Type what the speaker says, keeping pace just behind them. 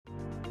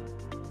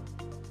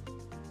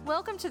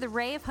Welcome to the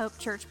Ray of Hope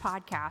Church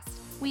podcast.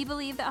 We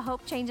believe that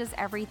hope changes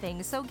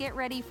everything, so get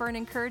ready for an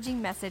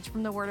encouraging message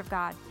from the Word of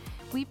God.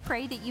 We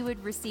pray that you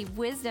would receive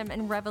wisdom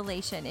and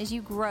revelation as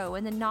you grow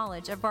in the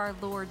knowledge of our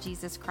Lord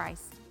Jesus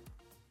Christ.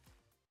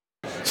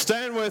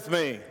 Stand with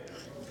me.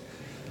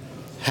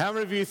 How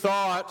many of you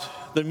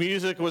thought the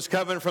music was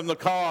coming from the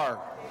car?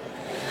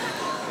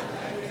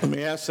 Let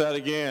me ask that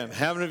again.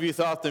 How many of you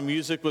thought the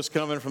music was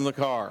coming from the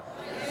car?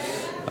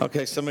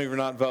 Okay, some of you are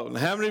not voting.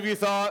 How many of you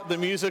thought the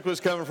music was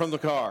coming from the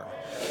car?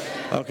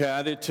 Okay,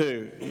 I did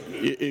too.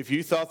 If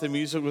you thought the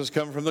music was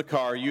coming from the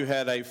car, you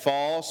had a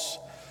false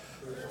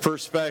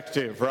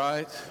perspective,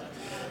 right?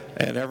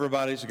 And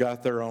everybody's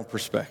got their own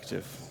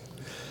perspective.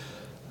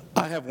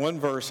 I have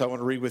one verse I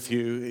want to read with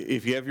you.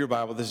 If you have your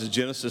Bible, this is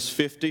Genesis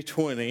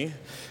 50:20,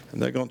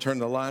 and they're going to turn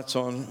the lights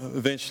on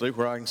eventually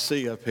where I can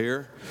see up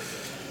here.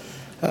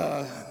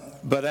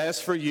 But as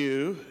for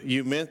you,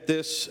 you meant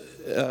this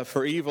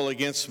for evil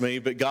against me,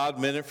 but God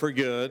meant it for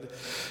good,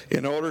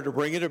 in order to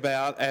bring it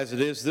about as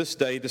it is this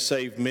day to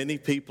save many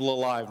people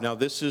alive. Now,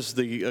 this is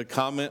the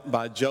comment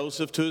by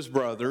Joseph to his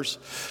brothers.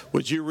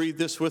 Would you read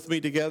this with me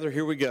together?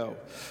 Here we go.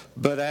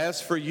 But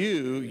as for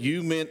you,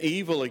 you meant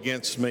evil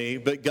against me,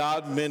 but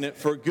God meant it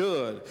for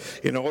good,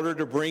 in order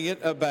to bring it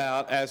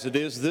about as it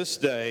is this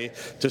day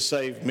to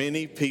save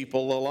many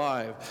people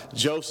alive.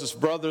 Joseph's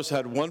brothers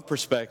had one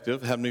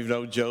perspective. How many of you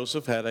know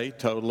Joseph had a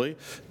totally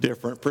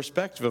different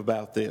perspective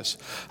about this?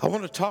 I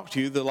want to talk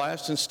to you the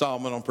last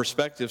installment on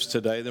perspectives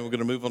today. Then we're going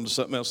to move on to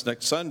something else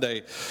next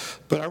Sunday.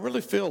 But I really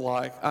feel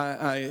like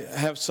I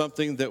have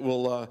something that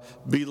will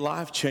be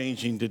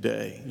life-changing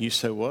today. You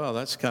say, well,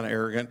 that's kind of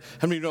arrogant.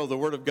 How many of you know the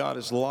Word of God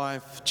is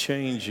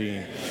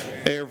life-changing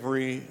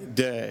every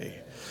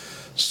day?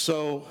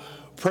 So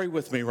pray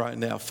with me right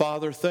now.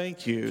 Father,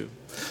 thank you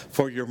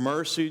for your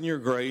mercy and your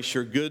grace,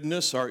 your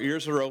goodness. Our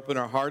ears are open.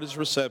 Our heart is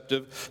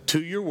receptive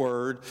to your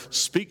word.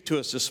 Speak to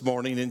us this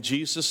morning in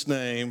Jesus'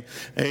 name.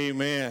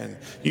 Amen.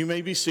 You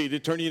may be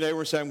seated. Turn to your neighbor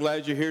and say, I'm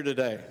glad you're here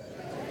today.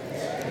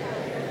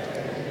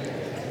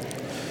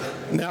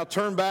 Now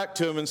turn back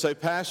to him and say,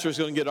 Pastor is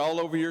going to get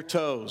all over your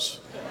toes.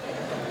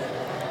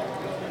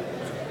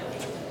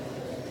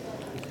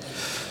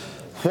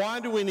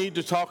 Why do we need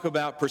to talk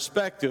about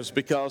perspectives?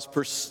 Because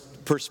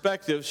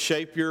perspectives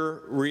shape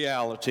your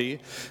reality,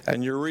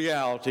 and your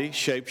reality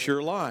shapes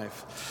your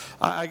life.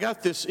 I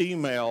got this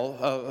email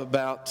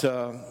about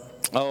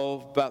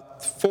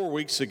 4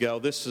 weeks ago.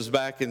 This is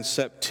back in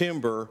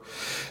September,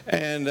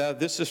 and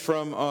this is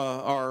from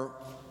our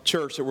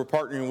church that we're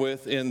partnering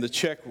with in the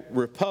Czech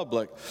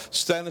Republic.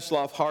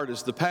 Stanislav Hart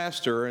is the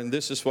pastor, and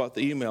this is what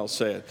the email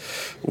said.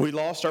 We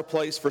lost our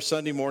place for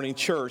Sunday morning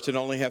church and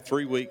only have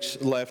 3 weeks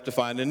left to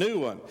find a new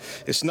one.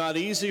 It's not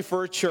easy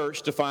for a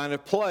church to find a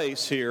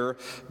place here,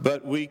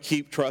 but we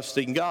keep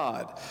trusting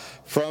God.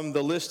 From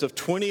the list of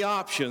 20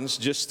 options,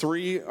 just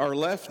 3 are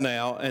left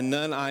now and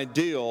none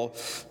ideal.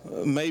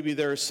 Maybe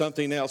there's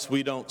something else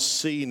we don't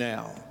see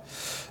now.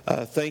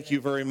 Thank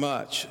you very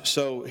much.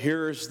 So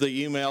here's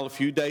the email a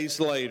few days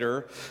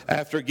later.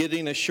 After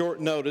getting a short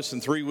notice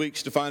and 3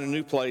 weeks to find a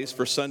new place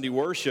for Sunday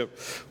worship,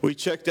 we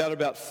checked out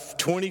about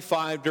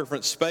 25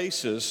 different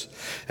spaces,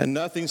 and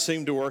nothing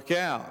seemed to work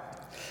out.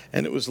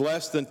 And it was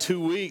less than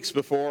 2 weeks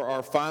before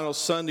our final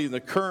Sunday in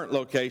the current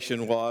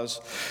location was,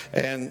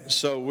 and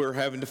so we're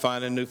having to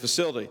find a new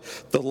facility.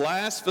 The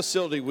last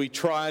facility we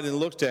tried and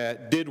looked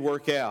at did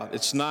work out.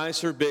 It's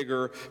nicer,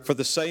 bigger, for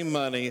the same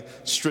money,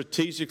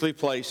 strategically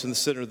placed in the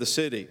center of the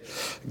city.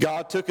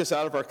 God took us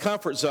out of our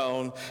comfort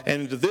zone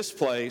and into this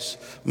place,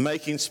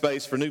 making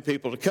space for new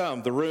people to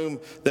come. The room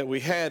that we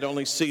had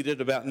only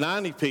seated about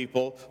 90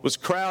 people, was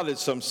crowded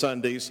some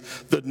Sundays.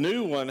 The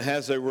new one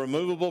has a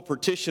removable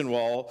partition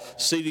wall,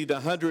 seating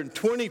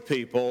 120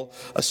 people,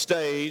 a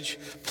stage,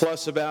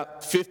 plus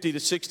about 50 to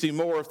 60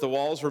 more if the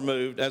walls are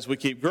moved as we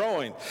keep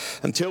growing.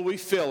 Until we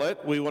fill it,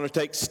 we want to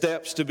take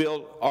steps to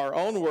build our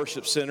own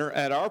worship center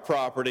at our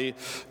property.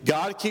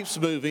 God keeps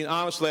moving.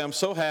 Honestly, I'm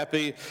so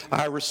happy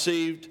I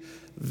received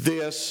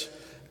this.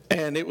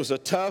 And it was a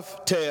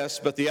tough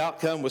test, but the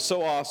outcome was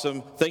so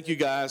awesome. Thank you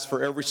guys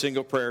for every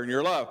single prayer in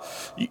your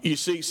love. You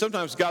see,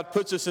 sometimes God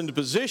puts us into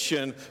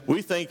position,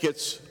 we think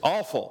it's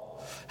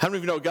awful. How many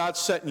of you know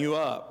God's setting you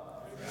up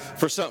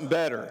for something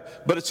better?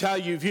 But it's how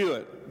you view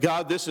it.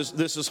 God, this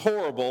is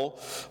horrible,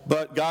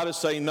 but God is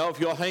saying, no, if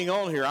you'll hang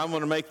on here, I'm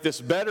going to make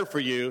this better for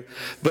you.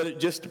 But it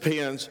just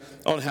depends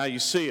on how you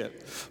see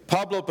it.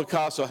 Pablo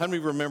Picasso, how many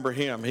of you remember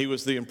him? He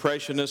was the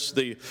impressionist,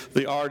 the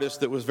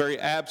artist that was very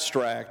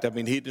abstract. I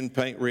mean, he didn't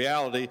paint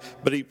reality,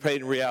 but he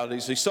painted reality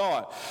as he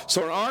saw it.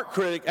 So an art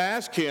critic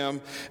asked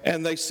him,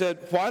 and they said,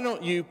 why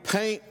don't you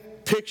paint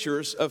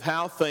pictures of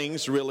how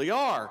things really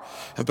are?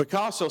 And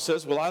Picasso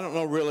says, well, I don't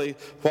know really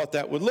what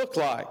that would look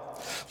like.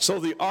 So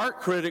the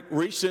art critic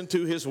reached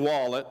into his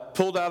wallet,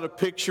 pulled out a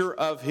picture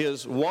of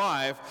his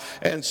wife,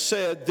 and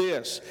said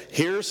this,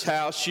 here's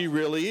how she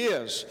really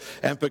is.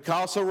 And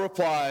Picasso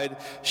replied,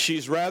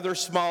 she's rather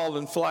small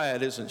and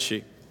flat, isn't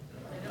she?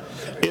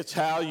 It's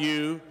how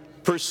you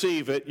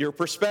perceive it, your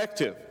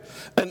perspective.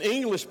 An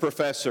English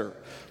professor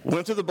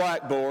went to the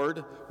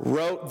blackboard,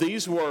 wrote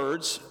these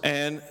words,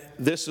 and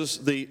this is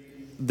the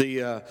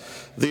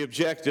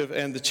objective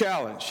and the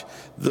challenge.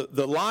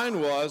 The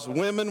line was, a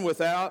woman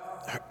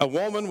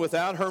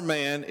without her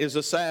man is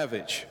a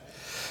savage.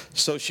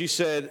 So she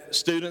said,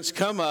 students,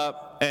 come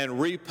up and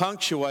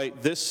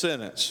repunctuate this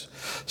sentence.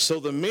 So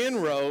the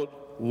men wrote,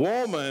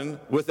 woman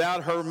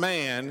without her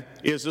man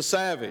is a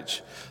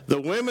savage. The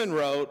women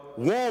wrote,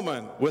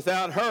 woman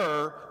without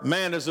her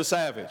man is a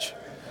savage.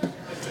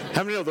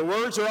 How many know the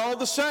words are all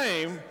the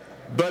same,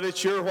 but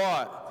it's your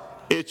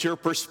what? It's your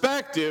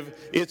perspective.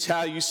 It's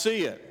how you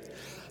see it.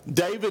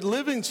 David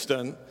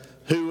Livingstone,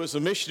 who was a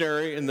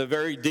missionary in the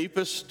very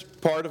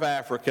deepest part of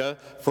Africa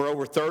for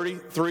over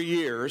 33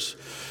 years,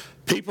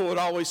 people would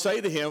always say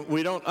to him,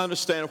 we don't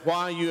understand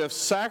why you have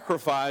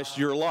sacrificed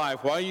your life,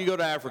 why you go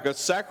to Africa,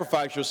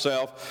 sacrifice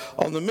yourself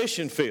on the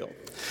mission field.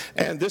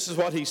 And this is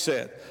what he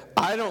said,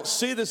 I don't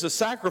see it as a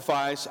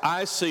sacrifice,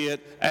 I see it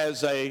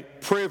as a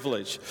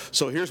privilege.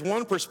 So here's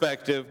one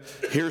perspective,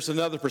 here's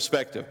another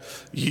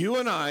perspective. You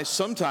and I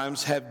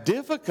sometimes have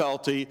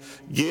difficulty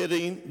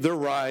getting the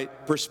right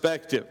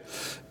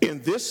perspective.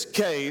 In this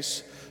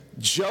case,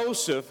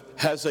 Joseph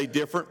has a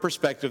different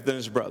perspective than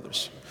his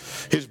brothers.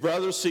 His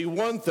brothers see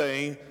one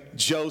thing,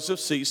 Joseph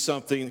sees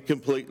something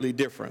completely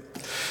different.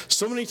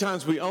 So many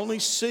times we only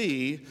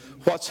see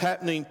what's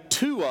happening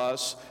to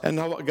us and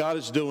not what God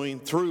is doing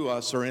through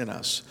us or in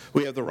us.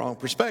 We have the wrong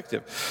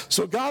perspective.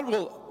 So God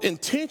will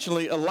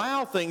intentionally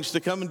allow things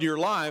to come into your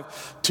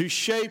life to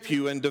shape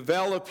you and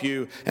develop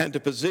you and to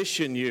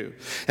position you.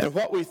 And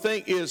what we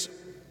think is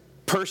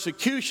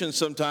persecution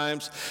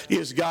sometimes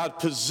is God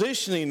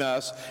positioning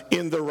us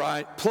in the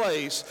right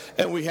place,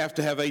 and we have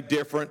to have a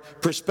different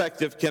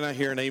perspective. Can I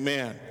hear an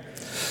amen?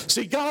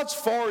 See, God's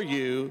for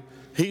you,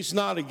 He's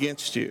not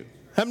against you.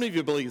 How many of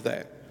you believe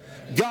that?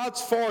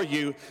 God's for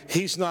you,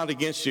 He's not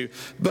against you.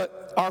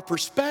 But our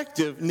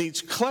perspective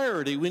needs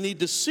clarity. We need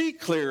to see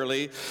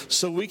clearly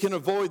so we can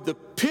avoid the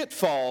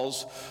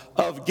pitfalls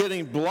of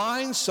getting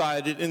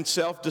blindsided in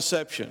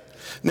self-deception.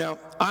 Now,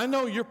 I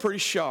know you're pretty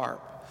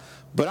sharp,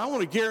 but I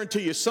want to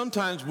guarantee you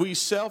sometimes we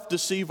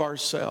self-deceive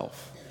ourselves.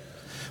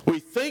 We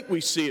think we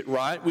see it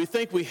right. We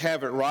think we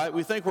have it right.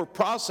 We think we're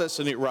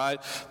processing it right.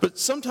 But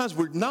sometimes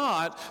we're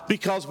not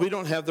because we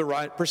don't have the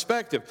right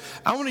perspective.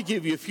 I want to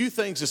give you a few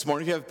things this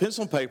morning, if you have a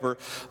pencil and paper,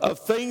 of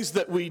things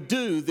that we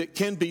do that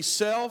can be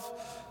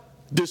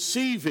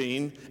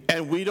self-deceiving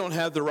and we don't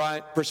have the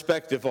right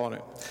perspective on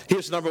it.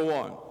 Here's number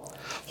one.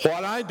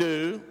 What I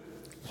do,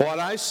 what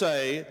I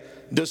say,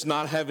 does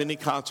not have any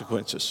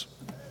consequences.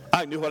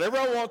 I can do whatever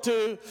I want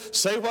to,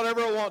 say whatever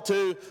I want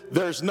to.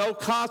 There's no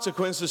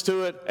consequences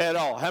to it at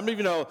all. How many of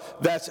you know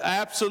that's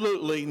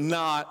absolutely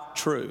not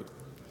true?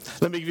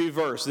 Let me give you a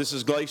verse. This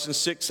is Galatians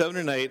 6, 7,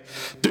 and 8.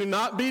 Do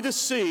not be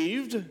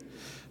deceived.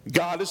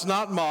 God is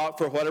not mocked,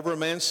 for whatever a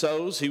man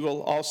sows, he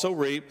will also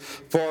reap.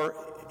 For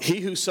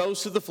he who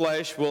sows to the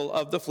flesh will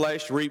of the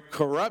flesh reap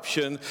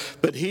corruption,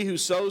 but he who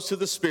sows to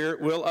the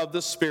Spirit will of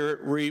the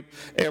Spirit reap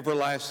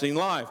everlasting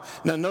life.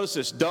 Now notice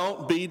this,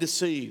 don't be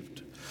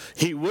deceived.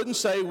 He wouldn't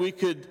say we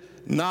could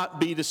not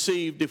be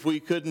deceived if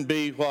we couldn't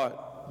be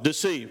what?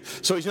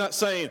 Deceived. So he's not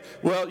saying,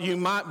 well, you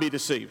might be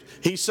deceived.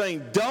 He's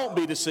saying don't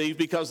be deceived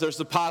because there's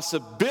the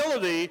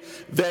possibility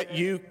that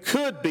you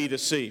could be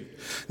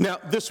deceived. Now,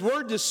 this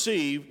word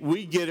deceive,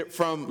 we get it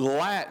from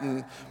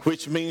Latin,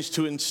 which means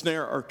to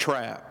ensnare or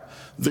trap.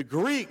 The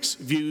Greeks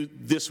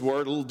viewed this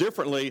word a little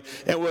differently.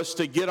 It was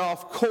to get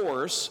off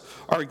course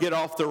or get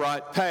off the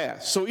right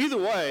path. So either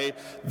way,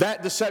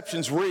 that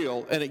deception's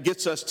real, and it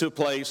gets us to a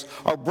place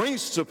or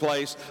brings us to a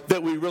place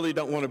that we really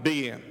don't want to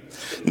be in.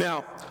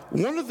 Now,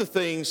 one of the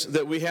things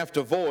that we have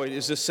to avoid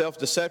is this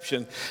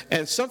self-deception.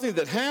 And something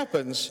that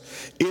happens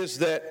is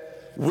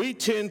that we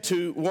tend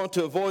to want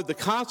to avoid the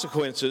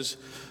consequences,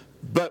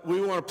 but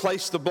we want to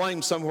place the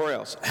blame somewhere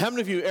else. How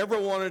many of you ever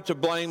wanted to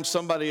blame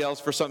somebody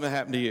else for something that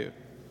happened to you?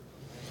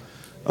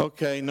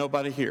 Okay,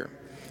 nobody here.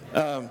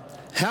 How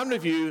many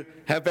of you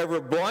have ever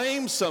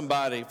blamed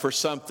somebody for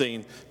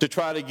something to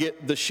try to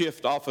get the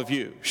shift off of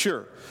you?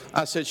 Sure.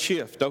 I said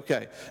shift.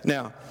 Okay.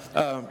 Now,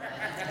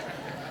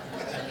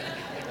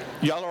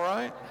 y'all all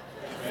right?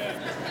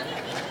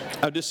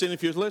 I'm just seeing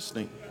if you're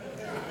listening.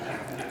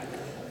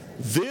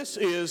 This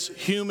is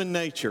human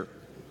nature.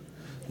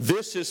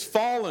 This is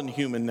fallen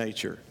human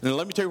nature. Now,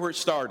 let me tell you where it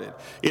started.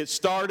 It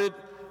started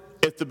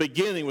at the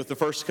beginning with the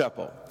first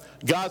couple.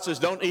 God says,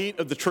 don't eat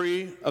of the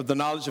tree of the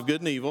knowledge of good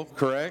and evil,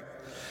 correct?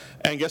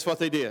 And guess what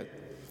they did?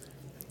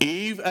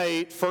 Eve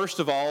ate, first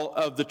of all,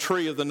 of the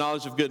tree of the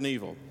knowledge of good and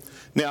evil.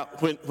 Now,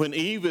 when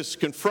Eve is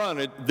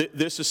confronted,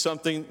 this is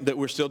something that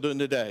we're still doing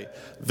today.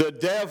 The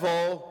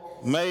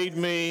devil made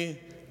me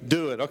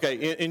do it. Okay,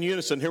 in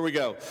unison, here we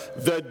go.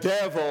 The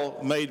devil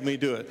made me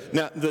do it.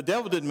 Now, the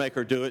devil didn't make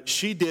her do it.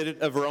 She did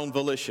it of her own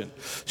volition.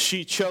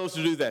 She chose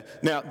to do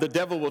that. Now, the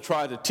devil will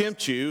try to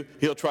tempt you.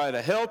 He'll try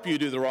to help you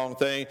do the wrong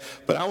thing.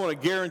 But I want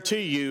to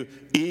guarantee you,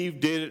 Eve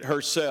did it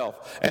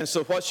herself. And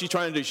so what's she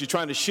trying to do? She's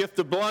trying to shift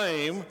the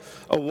blame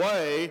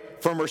away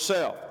from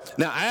herself.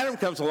 Now, Adam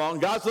comes along.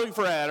 God's looking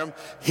for Adam.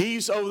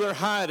 He's over there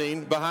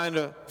hiding behind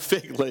a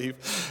fig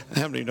leaf.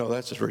 How many know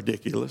that's just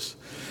ridiculous?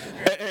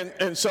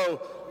 And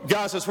so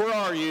God says, where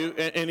are you?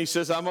 And he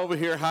says, I'm over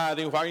here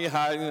hiding. Why are you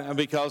hiding?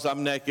 Because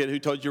I'm naked. Who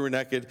told you were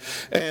naked?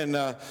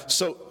 And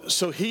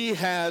so he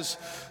has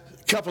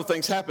a couple of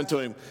things happen to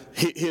him.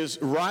 His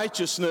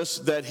righteousness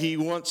that he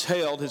once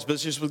held, his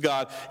position with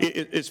God,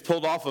 it's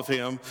pulled off of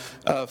him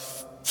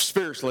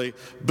spiritually.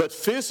 But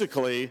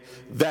physically,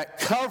 that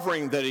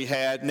covering that he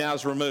had now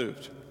is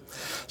removed.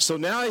 So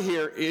now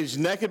here he's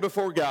naked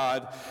before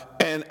God,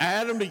 and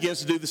Adam begins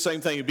to do the same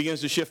thing. He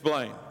begins to shift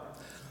blame.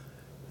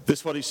 This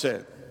is what he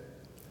said.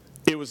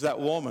 It was that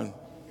woman.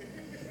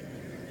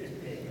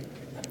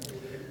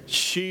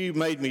 She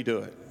made me do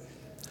it.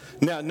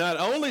 Now, not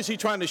only is he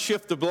trying to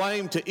shift the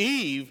blame to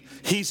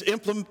Eve, he's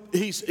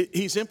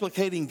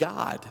implicating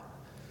God.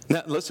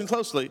 Now, listen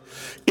closely.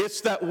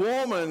 It's that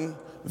woman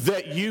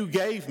that you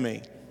gave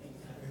me.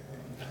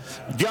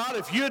 God,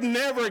 if you'd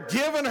never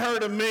given her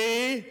to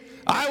me,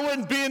 I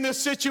wouldn't be in this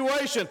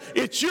situation.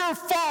 It's your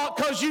fault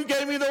because you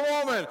gave me the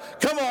woman.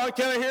 Come on,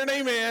 can I hear an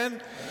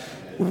amen?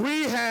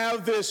 We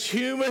have this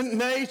human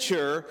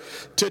nature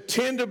to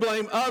tend to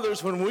blame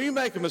others. When we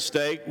make a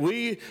mistake,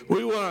 we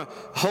want to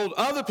hold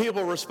other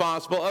people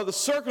responsible, other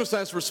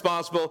circumstances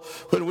responsible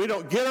when we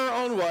don't get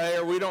our own way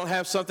or we don't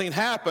have something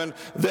happen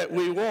that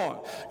we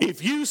want.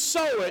 If you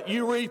sow it,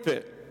 you reap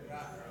it.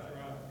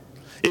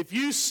 If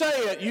you say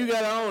it, you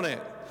got to own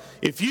it.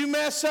 If you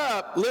mess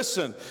up,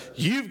 listen,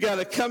 you've got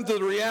to come to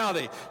the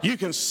reality. You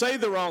can say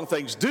the wrong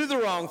things, do the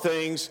wrong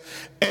things,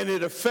 and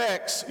it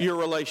affects your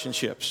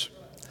relationships.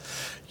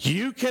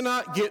 You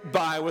cannot get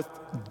by with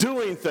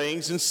doing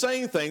things and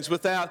saying things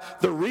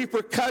without the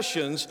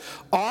repercussions.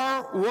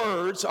 Our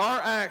words, our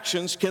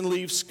actions can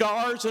leave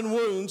scars and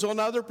wounds on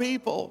other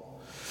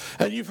people.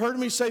 And you've heard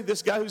me say,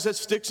 this guy who said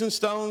sticks and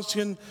stones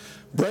can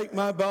break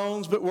my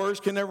bones, but words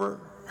can never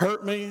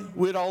hurt me.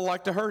 We'd all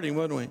like to hurt him,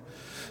 wouldn't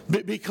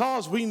we?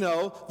 Because we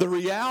know the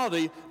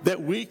reality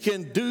that we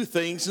can do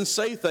things and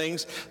say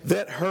things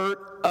that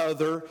hurt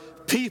other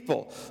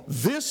people.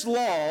 This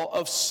law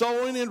of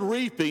sowing and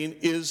reaping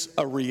is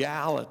a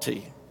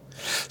reality.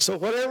 So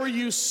whatever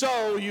you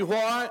sow, you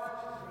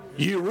what?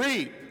 You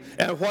reap.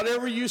 And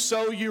whatever you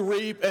sow, you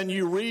reap, and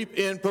you reap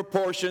in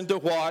proportion to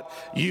what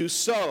you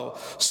sow.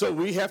 So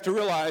we have to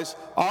realize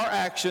our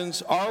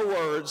actions, our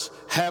words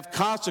have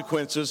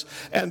consequences,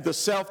 and the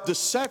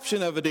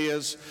self-deception of it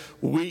is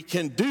we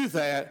can do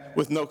that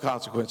with no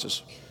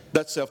consequences.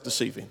 That's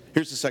self-deceiving.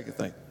 Here's the second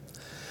thing.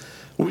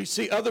 We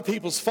see other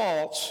people's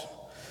faults,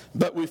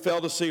 but we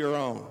fail to see our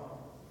own.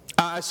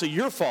 I see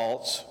your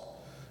faults.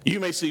 You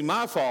may see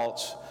my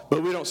faults,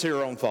 but we don't see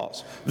our own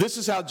faults. This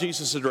is how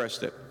Jesus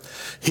addressed it.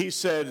 He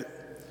said,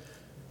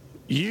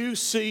 you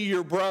see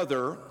your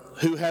brother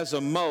who has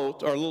a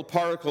mote or a little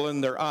particle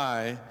in their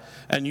eye,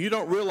 and you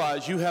don't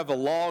realize you have a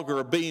log or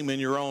a beam in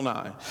your own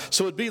eye.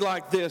 So it'd be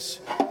like this.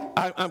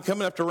 I'm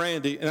coming up to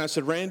Randy, and I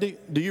said, Randy,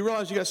 do you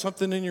realize you got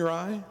something in your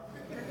eye?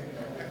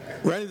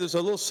 Randy, there's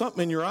a little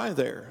something in your eye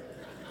there.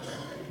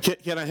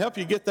 Can I help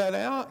you get that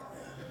out?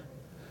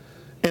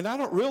 And I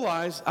don't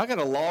realize I got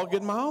a log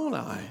in my own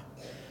eye.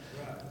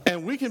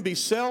 And we can be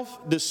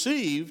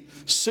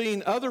self-deceived,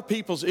 seeing other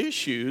people's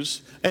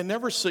issues and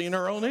never seeing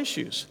our own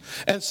issues.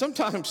 And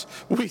sometimes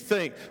we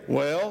think,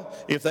 well,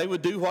 if they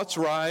would do what's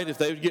right, if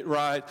they would get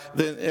right,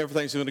 then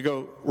everything's going to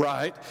go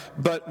right.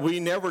 But we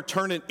never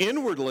turn it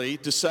inwardly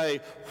to say,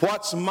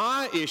 what's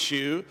my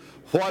issue?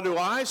 What do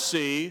I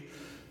see?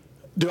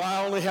 Do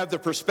I only have the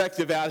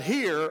perspective out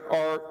here,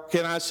 or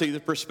can I see the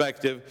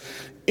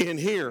perspective in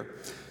here?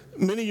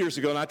 Many years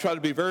ago, and I try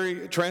to be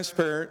very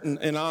transparent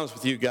and honest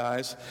with you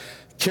guys,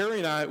 Carrie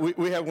and I,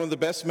 we have one of the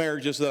best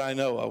marriages that I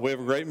know of. We have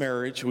a great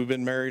marriage. We've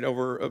been married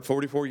over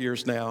 44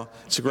 years now.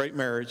 It's a great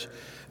marriage.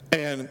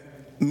 And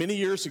many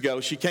years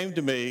ago, she came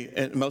to me,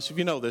 and most of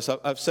you know this,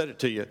 I've said it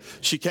to you.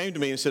 She came to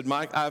me and said,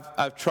 Mike,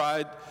 I've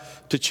tried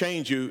to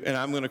change you, and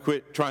I'm going to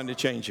quit trying to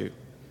change you.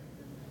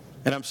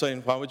 And I'm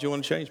saying, why would you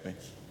want to change me?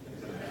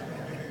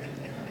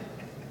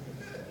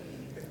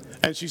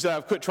 And she said,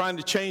 I've quit trying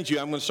to change you.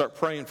 I'm going to start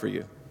praying for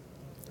you.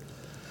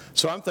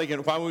 So I'm thinking,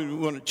 why would you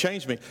want to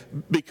change me?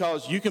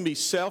 Because you can be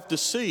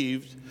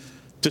self-deceived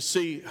to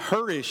see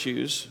her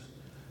issues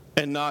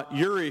and not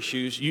your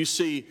issues. You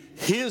see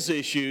his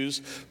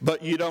issues,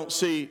 but you don't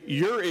see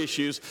your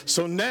issues.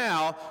 So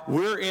now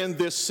we're in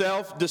this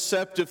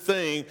self-deceptive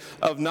thing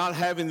of not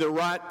having the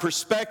right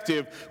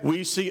perspective.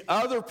 We see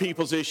other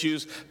people's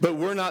issues, but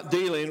we're not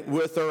dealing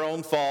with our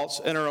own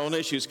faults and our own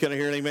issues. Can I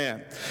hear an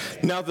amen?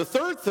 Now, the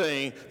third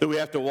thing that we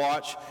have to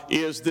watch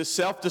is this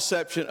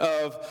self-deception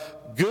of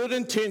good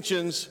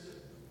intentions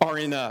are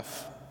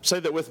enough. Say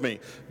that with me.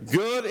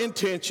 Good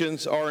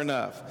intentions are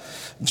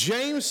enough.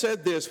 James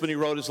said this when he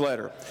wrote his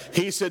letter.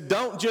 He said,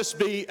 don't just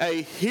be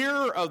a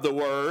hearer of the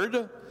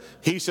word.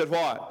 He said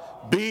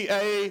what? Be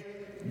a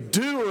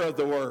doer of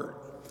the word.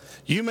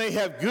 You may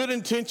have good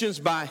intentions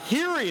by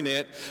hearing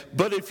it,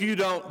 but if you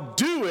don't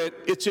do it,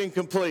 it's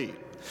incomplete.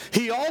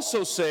 He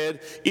also said,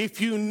 if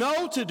you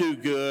know to do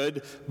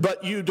good,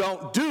 but you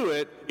don't do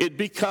it, it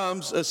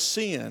becomes a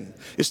sin.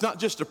 It's not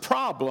just a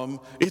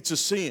problem, it's a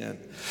sin.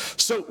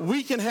 So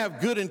we can have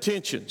good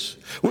intentions.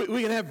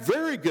 We can have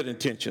very good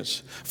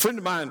intentions. A friend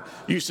of mine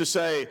used to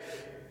say,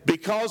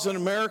 because in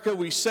America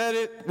we said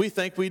it, we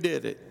think we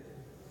did it.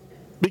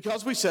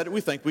 Because we said it,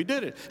 we think we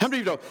did it. How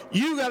many of you know?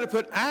 You got to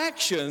put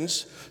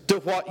actions to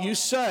what you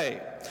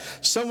say.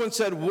 Someone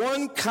said,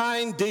 one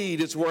kind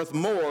deed is worth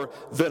more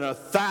than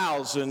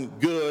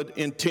 1,000 good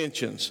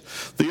intentions.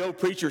 The old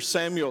preacher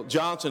Samuel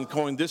Johnson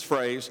coined this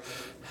phrase,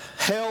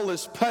 hell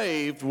is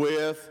paved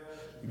with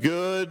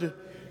good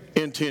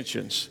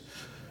intentions.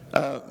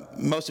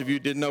 Most of you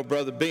didn't know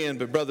Brother Ben,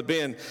 but Brother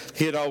Ben,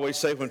 he'd always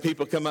say when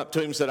people come up to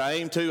him and said, I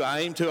aim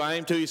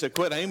to, he said,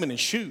 quit aiming and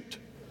shoot.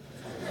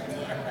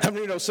 How many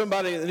of you know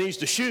somebody that needs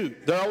to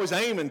shoot? They're always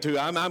aiming to.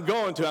 I'm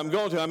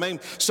aiming.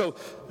 So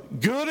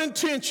good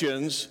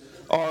intentions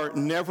are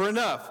never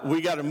enough.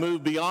 We got to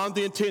move beyond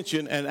the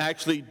intention and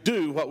actually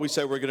do what we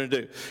say we're going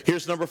to do.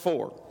 Here's number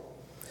 4.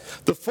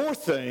 The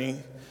fourth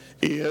thing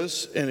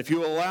is, and if you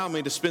will allow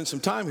me to spend some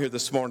time here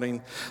this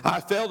morning,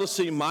 I fail to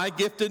see my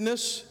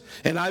giftedness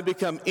and I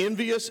become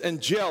envious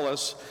and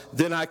jealous,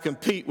 then I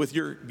compete with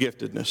your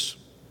giftedness.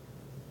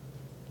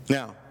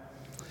 Now,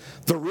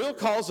 the real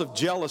cause of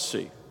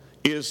jealousy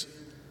is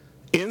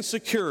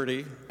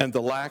insecurity and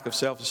the lack of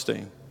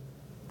self-esteem,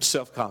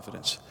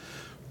 self-confidence.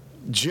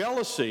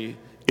 Jealousy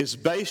is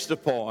based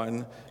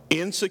upon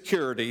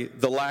insecurity,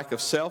 the lack of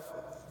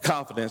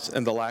self-confidence,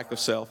 and the lack of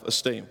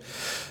self-esteem.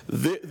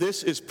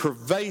 This is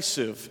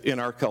pervasive in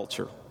our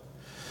culture.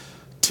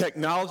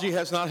 Technology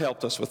has not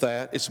helped us with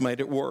that. It's made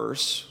it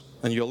worse,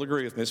 and you'll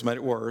agree with me, it's made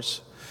it worse.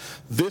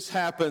 This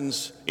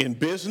happens in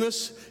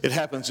business, it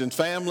happens in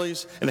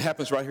families, and it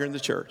happens right here in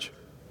the church.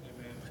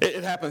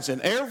 It happens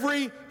in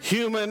every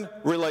human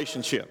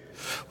relationship.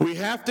 We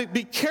have to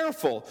be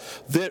careful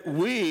that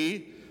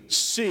we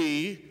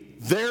see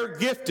their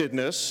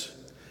giftedness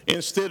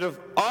instead of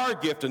our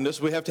giftedness.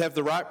 We have to have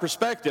the right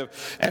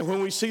perspective. And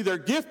when we see their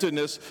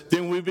giftedness,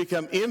 then we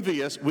become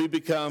envious, we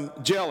become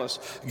jealous.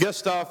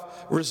 Gustav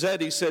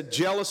Rossetti said,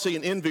 jealousy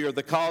and envy are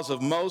the cause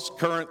of most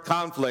current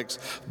conflicts,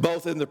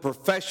 both in the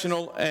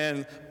professional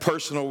and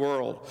personal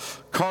world.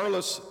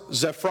 Carlos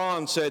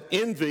Zafran said,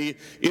 envy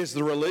is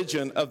the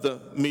religion of the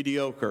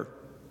mediocre.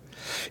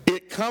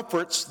 It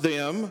comforts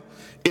them,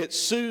 it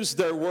soothes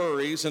their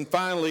worries, and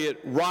finally it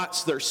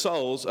rots their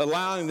souls,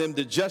 allowing them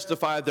to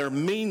justify their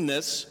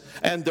meanness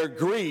and their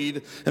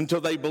greed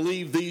until they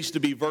believe these to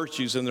be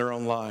virtues in their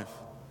own life.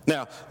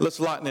 Now, let's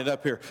lighten it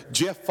up here.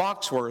 Jeff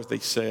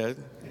Foxworthy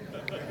said,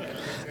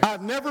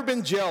 I've never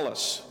been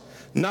jealous,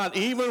 not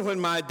even when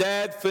my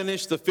dad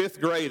finished the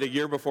 5th grade a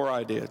year before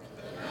I did.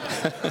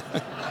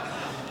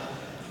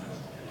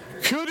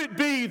 Could it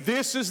be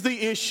this is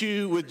the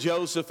issue with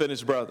Joseph and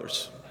his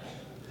brothers?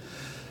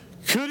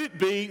 Could it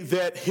be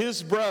that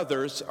his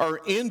brothers are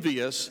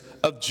envious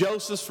of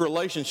Joseph's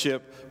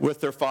relationship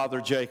with their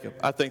father Jacob?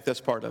 I think that's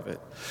part of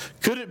it.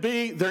 Could it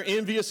be they're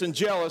envious and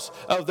jealous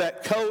of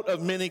that coat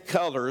of many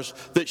colors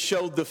that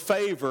showed the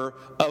favor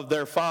of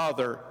their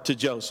father to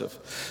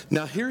Joseph?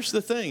 Now here's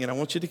the thing, and I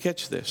want you to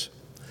catch this.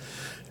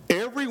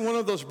 Every one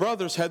of those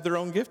brothers had their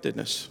own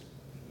giftedness.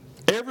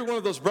 Every one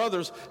of those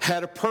brothers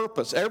had a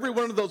purpose. Every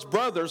one of those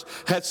brothers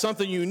had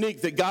something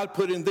unique that God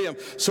put in them.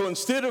 So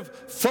instead of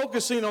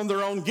focusing on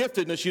their own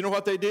giftedness, you know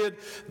what they did?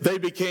 They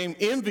became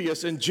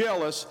envious and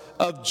jealous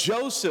of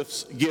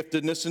Joseph's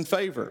giftedness and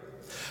favor.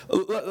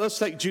 Let's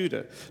take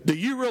Judah. Do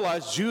you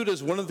realize Judah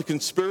is one of the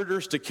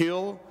conspirators to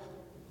kill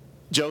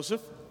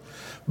Joseph?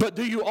 But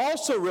do you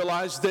also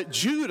realize that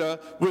Judah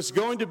was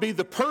going to be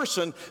the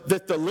person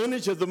that the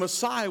lineage of the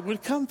Messiah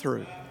would come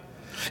through?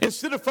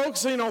 Instead of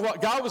focusing on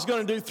what God was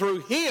going to do through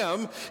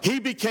him, he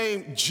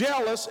became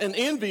jealous and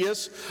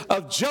envious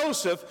of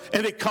Joseph,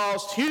 and it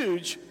caused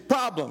huge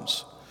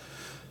problems.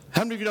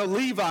 How many of you know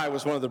Levi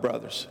was one of the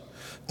brothers?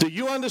 Do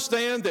you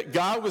understand that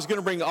God was going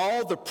to bring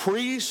all the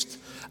priests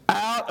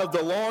out of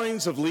the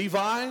loins of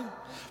Levi?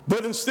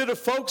 But instead of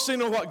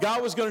focusing on what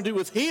God was going to do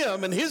with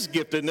him and his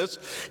giftedness,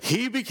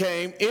 he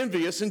became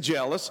envious and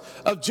jealous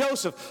of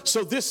Joseph.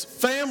 So this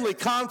family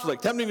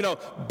conflict, how many of you know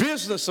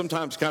business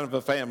sometimes kind of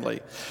a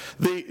family?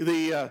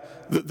 The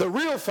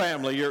real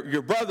family,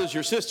 your brothers,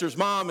 your sisters,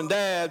 mom and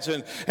dads,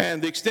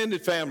 and the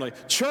extended family.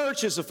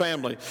 Church is a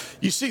family.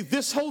 You see,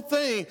 this whole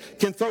thing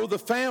can throw the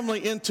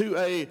family into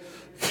a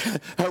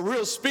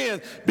real spin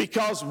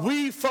because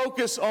we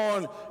focus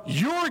on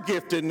your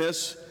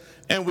giftedness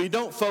and we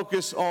don't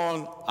focus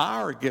on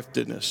our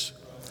giftedness.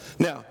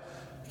 Now,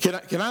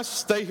 can I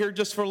stay here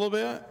just for a little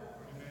bit?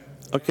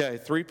 Okay,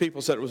 3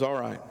 people said it was all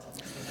right.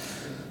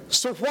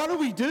 So what do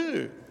we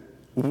do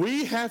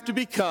We have to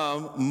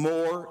become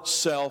more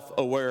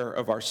self-aware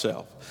of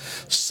ourselves.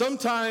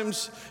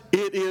 Sometimes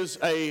it is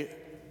a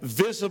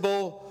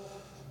visible,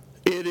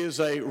 it is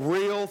a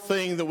real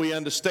thing that we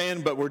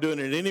understand, but we're doing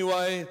it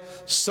anyway.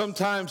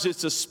 Sometimes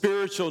it's a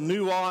spiritual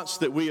nuance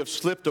that we have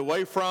slipped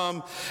away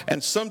from,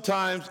 and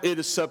sometimes it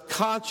is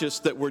subconscious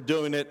that we're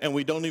doing it and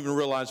we don't even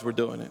realize we're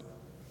doing it.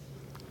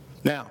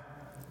 Now,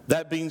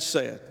 that being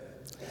said,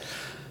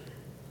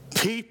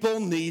 people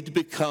need to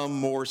become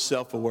more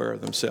self-aware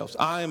of themselves.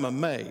 I am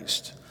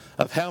amazed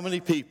of how many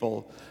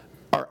people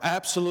are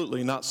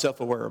absolutely not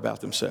self-aware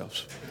about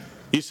themselves.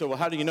 You say, well,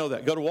 how do you know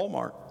that? Go to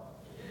Walmart.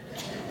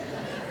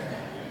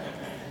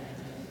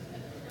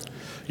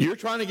 You're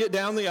trying to get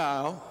down the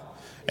aisle,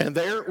 and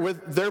they're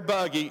with their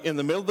buggy in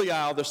the middle of the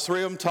aisle. There's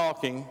three of them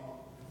talking,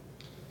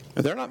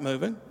 and they're not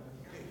moving,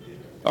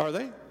 are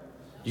they?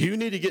 You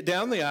need to get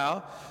down the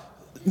aisle.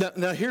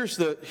 Now here's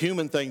the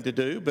human thing to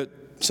do, but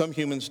some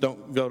humans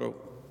don't go to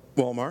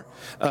Walmart.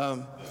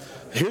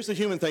 Here's the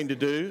human thing to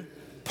do.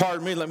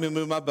 Pardon me, let me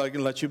move my buggy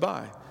and let you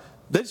by.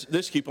 They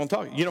just keep on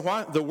talking. You know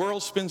why? The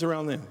world spins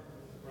around them.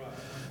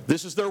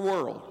 This is their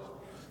world.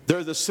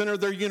 They're the center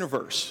of their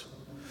universe.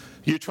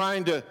 You're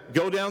trying to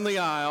go down the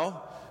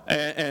aisle,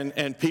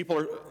 and people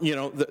are,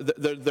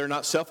 they're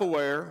not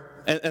self-aware,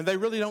 and they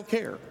really don't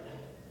care.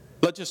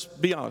 Let's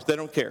just be honest. They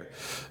don't care.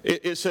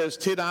 It says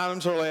 10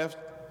 items or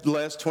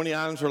less, 20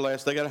 items or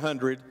less. They got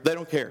 100. They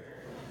don't care.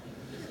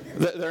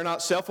 They're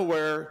not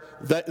self-aware.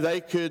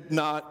 They could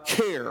not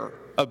care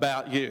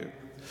about you.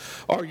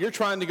 Or you're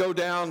trying to go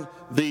down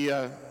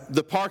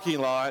the parking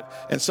lot,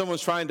 and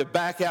someone's trying to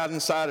back out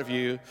inside of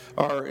you,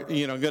 or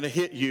going to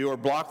hit you or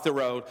block the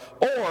road.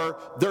 Or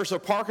there's a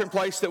parking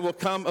place that will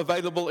come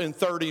available in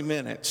 30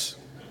 minutes.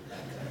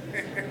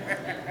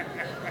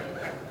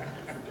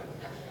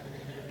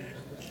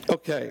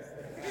 Okay,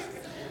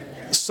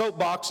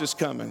 soapbox is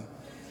coming.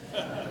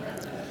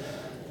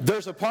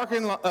 There's a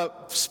parking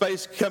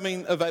space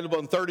coming available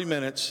in 30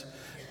 minutes,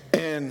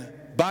 and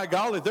by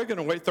golly, they're going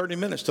to wait 30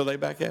 minutes till they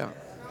back out.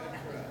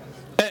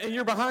 And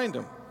you're behind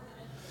them.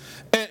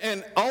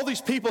 And all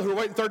these people who are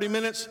waiting 30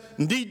 minutes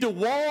need to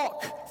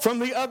walk from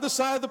the other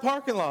side of the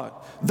parking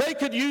lot. They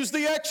could use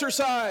the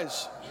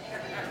exercise.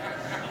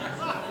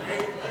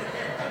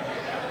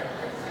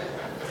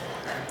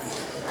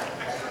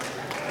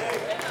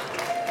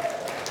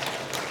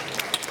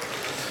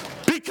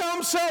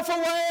 Become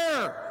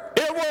self-aware.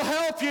 It will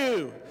help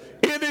you.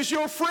 It is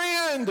your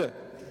friend.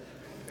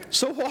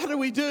 So what do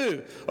we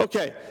do?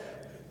 Okay,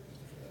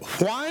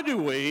 why do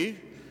we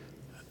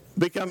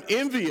become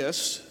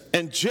envious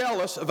and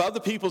jealous of other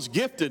people's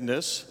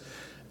giftedness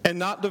and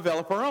not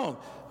develop our own?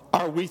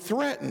 Are we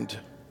threatened?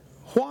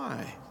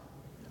 Why?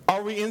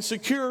 Are we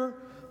insecure?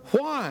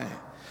 Why?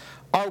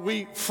 Are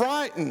we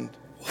frightened?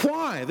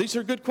 Why? These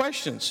are good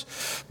questions.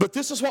 But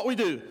this is what we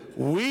do.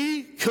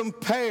 We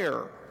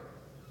compare.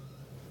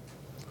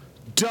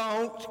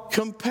 Don't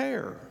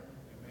compare.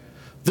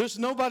 There's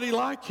nobody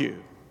like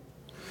you.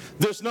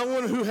 There's no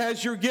one who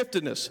has your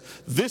giftedness.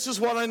 This is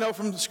what I know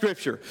from the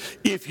Scripture.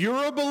 If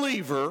you're a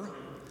believer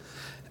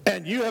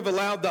and you have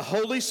allowed the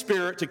Holy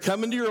Spirit to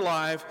come into your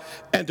life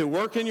and to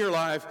work in your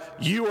life,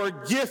 you are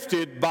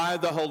gifted by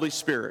the Holy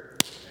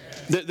Spirit.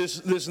 This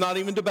is not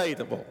even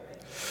debatable.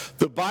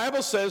 The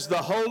Bible says the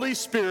Holy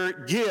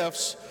Spirit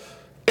gifts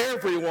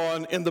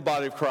everyone in the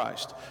body of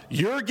Christ.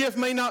 Your gift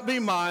may not be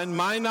mine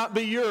not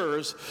be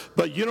yours,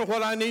 but you know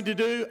what I need to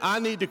do? I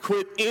need to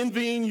quit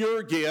envying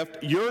your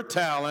gift, your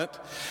talent,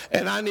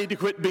 and I need to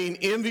quit being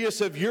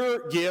envious of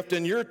your gift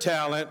and your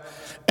talent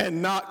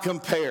and not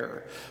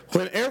compare.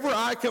 Whenever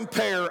I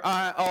compare,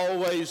 I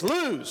always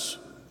lose.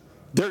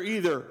 They're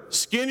either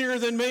skinnier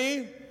than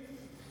me,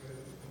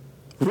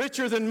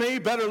 richer than me,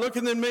 better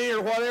looking than me,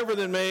 or whatever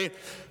than me.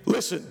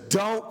 Listen,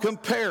 don't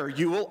compare.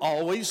 You will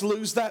always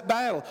lose that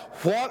battle.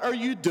 What are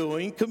you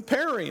doing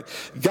comparing?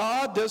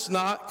 God does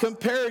not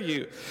compare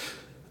you.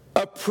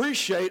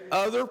 Appreciate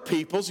other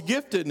people's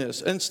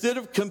giftedness. Instead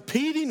of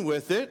competing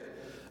with it,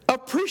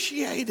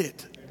 appreciate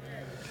it.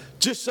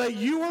 Just say,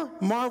 you are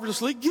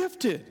marvelously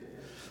gifted.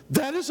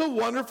 That is a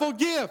wonderful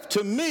gift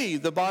to me,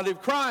 the body of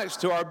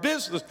Christ, to our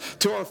business,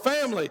 to our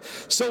family.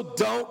 So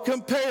don't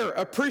compare.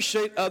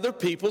 Appreciate other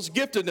people's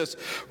giftedness.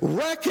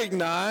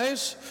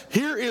 Recognize,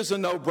 here is a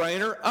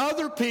no-brainer,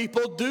 other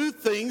people do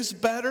things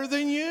better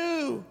than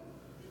you.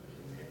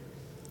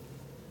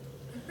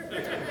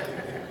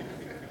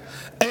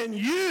 And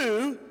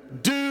you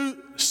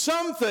do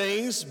some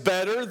things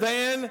better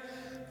than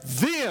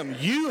them.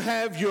 You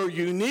have your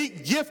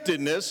unique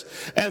giftedness,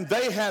 and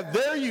they have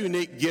their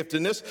unique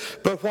giftedness.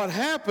 But what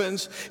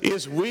happens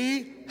is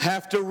we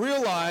have to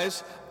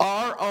realize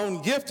our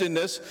own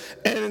giftedness,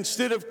 and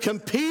instead of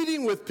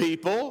competing with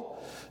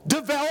people,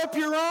 develop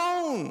your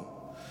own.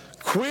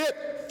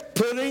 Quit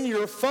putting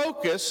your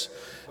focus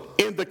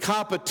in the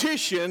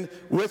competition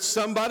with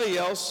somebody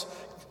else.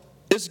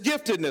 It's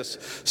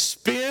giftedness.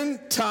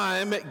 Spend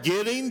time at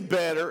getting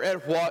better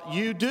at what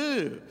you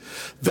do.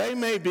 They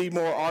may be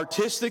more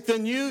artistic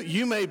than you.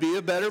 You may be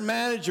a better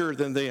manager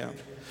than them.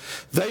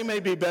 They may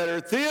be better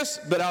at this,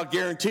 but I'll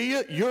guarantee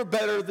you, you're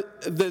better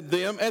than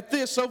them at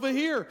this over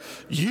here.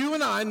 You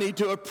and I need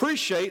to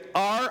appreciate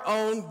our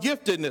own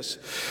giftedness.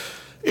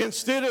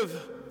 Instead of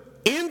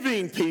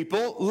envying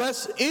people,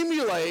 let's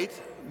emulate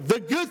the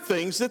good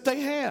things that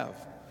they have.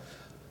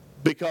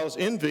 Because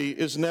envy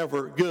is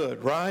never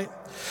good, right?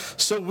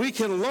 So we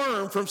can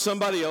learn from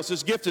somebody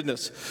else's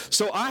giftedness.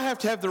 So I have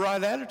to have the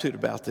right attitude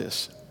about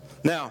this.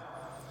 Now,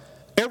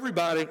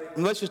 everybody,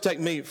 let's just take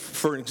me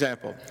for an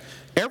example.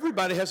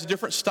 Everybody has a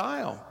different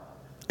style.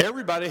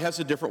 Everybody has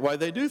a different way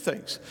they do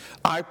things.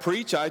 I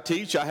preach, I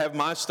teach, I have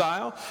my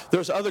style.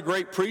 There's other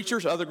great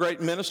preachers, other great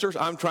ministers.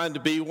 I'm trying to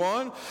be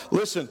one.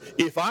 Listen,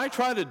 if I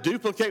try to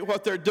duplicate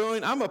what they're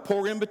doing, I'm a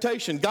poor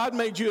imitation. God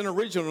made you an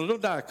original.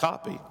 Don't die a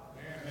copy.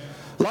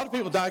 A lot of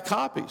people die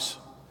copies.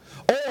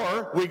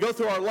 Or we go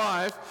through our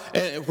life,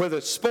 and whether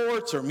it's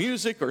sports or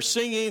music or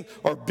singing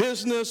or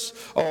business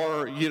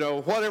or,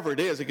 whatever it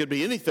is, it could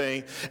be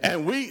anything,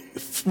 and we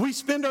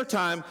spend our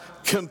time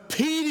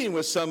competing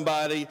with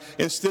somebody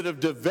instead of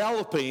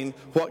developing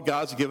what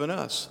God's given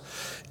us.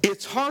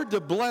 It's hard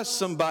to bless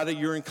somebody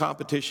you're in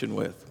competition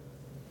with.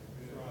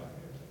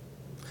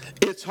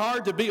 It's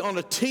hard to be on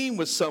a team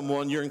with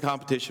someone you're in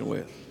competition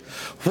with.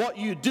 What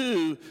you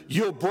do,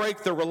 you'll break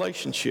the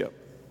relationship.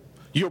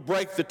 You'll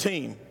break the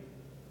team.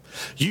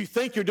 You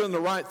think you're doing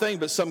the right thing,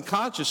 but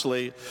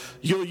subconsciously,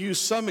 you'll use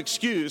some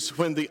excuse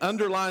when the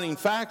underlying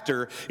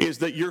factor is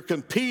that you're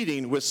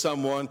competing with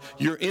someone,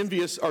 you're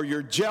envious or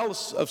you're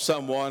jealous of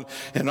someone,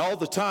 and all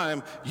the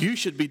time, you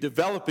should be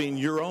developing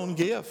your own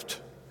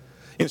gift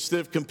instead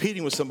of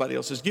competing with somebody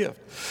else's gift.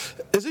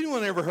 Has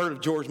anyone ever heard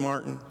of George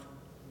Martin?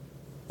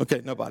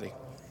 Okay, nobody.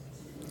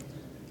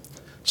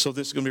 So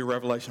this is going to be a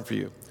revelation for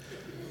you.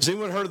 Has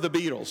anyone heard of the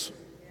Beatles?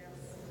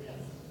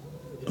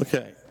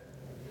 Okay.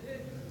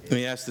 Let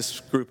me ask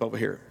this group over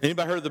here.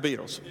 Anybody heard of the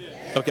Beatles?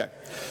 Okay.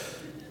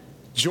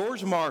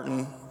 George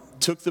Martin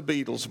took the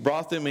Beatles,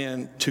 brought them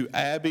in to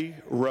Abbey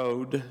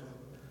Road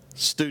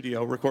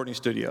recording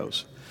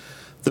studios.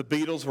 The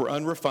Beatles were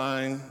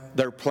unrefined.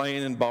 They were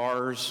playing in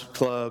bars,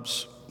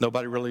 clubs.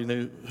 Nobody really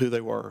knew who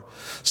they were.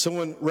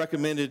 Someone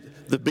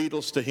recommended the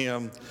Beatles to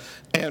him,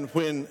 and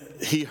when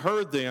he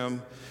heard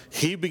them,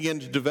 he began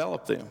to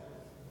develop them.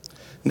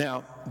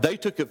 Now, they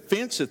took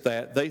offense at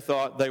that. They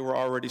thought they were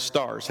already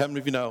stars. How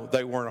many of you know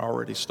they weren't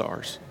already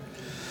stars?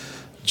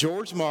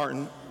 George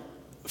Martin,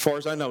 as far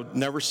as I know,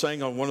 never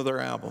sang on one of their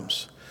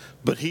albums.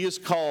 But he is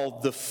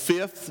called the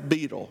fifth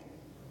Beatle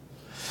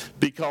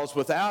because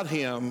without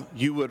him,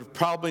 you would have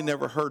probably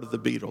never heard of the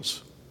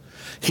Beatles.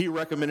 He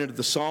recommended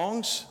the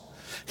songs.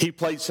 He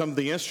played some of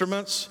the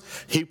instruments.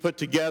 He put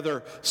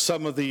together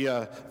some of the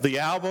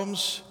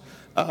albums.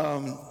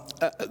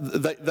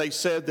 They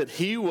said that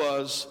he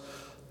was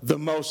the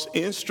most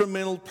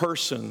instrumental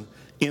person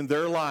in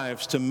their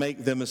lives to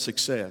make them a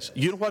success.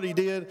 You know what he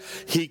did?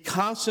 He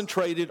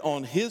concentrated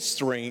on his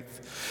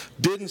strength,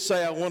 didn't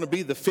say, I want to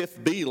be the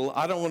fifth Beatle.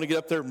 I don't want to get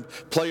up there and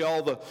play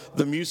all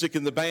the music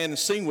in the band and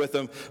sing with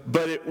them.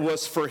 But it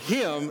was for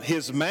him,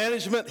 his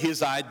management,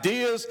 his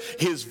ideas,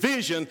 his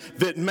vision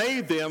that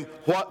made them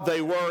what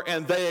they were.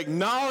 And they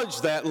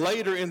acknowledged that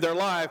later in their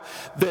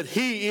life, that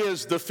he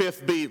is the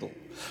fifth Beatle.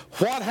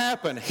 What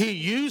happened? He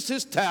used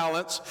his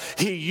talents,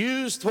 he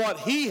used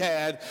what he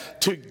had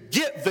to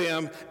get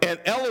them and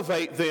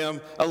elevate them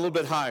a little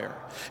bit higher.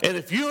 And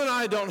if you and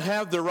I don't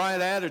have the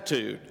right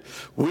attitude,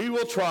 we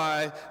will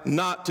try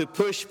not to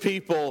push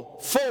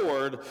people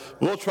forward,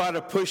 we'll try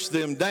to push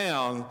them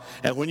down.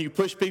 And when you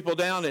push people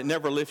down, it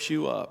never lifts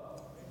you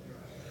up.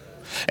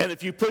 And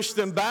if you push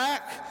them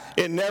back,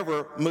 it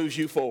never moves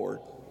you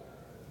forward.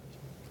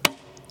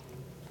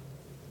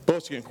 Boy,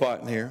 it's getting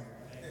quiet in here.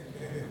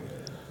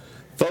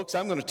 Folks,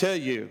 I'm going to tell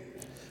you,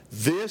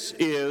 this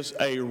is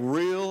a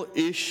real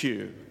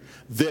issue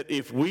that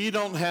if we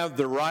don't have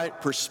the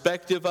right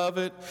perspective of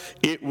it,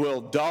 it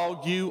will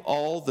dog you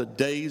all the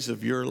days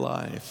of your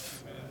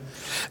life.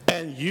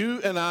 And you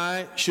and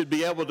I should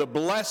be able to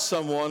bless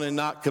someone and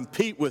not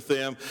compete with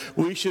them.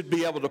 We should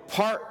be able to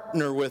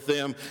partner with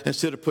them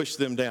instead of push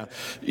them down.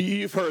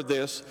 You've heard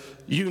this.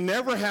 You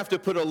never have to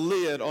put a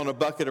lid on a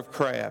bucket of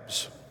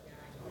crabs.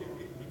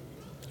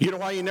 You know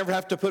why you never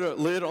have to put a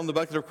lid on the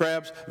bucket of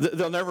crabs?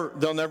 They'll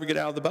never get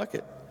out of the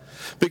bucket.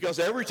 Because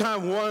every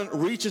time one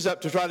reaches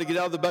up to try to get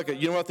out of the bucket,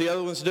 you know what the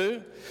other ones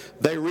do?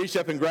 They reach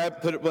up and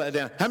put it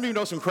down. How many of you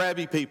know some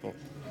crabby people?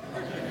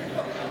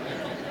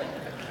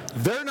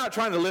 They're not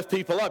trying to lift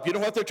people up. You know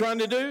what they're trying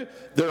to do?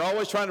 They're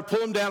always trying to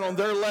pull them down on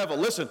their level.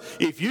 Listen,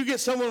 if you get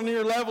someone on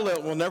your level,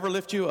 it will never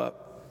lift you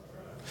up.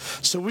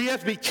 So we have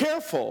to be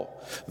careful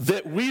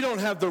that we don't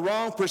have the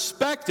wrong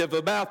perspective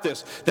about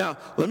this. Now,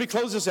 let me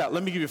close this out.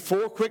 Let me give you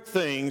 4 quick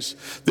things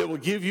that will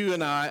give you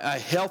and I a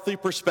healthy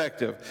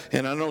perspective.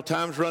 And I know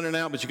time's running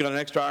out, but you got an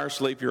extra hour of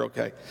sleep, you're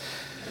okay.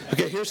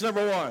 Okay, here's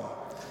number 1.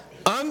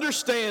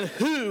 Understand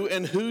who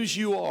and whose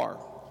you are.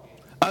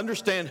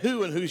 Understand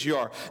who and whose you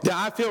are.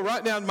 Now, I feel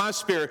right now in my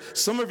spirit,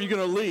 some of you are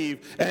going to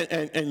leave,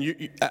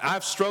 and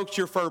I've stroked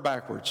your fur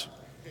backwards.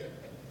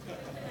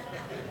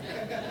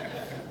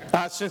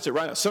 I sense it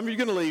right now. Some of you are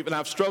going to leave, and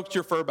I've stroked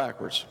your fur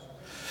backwards.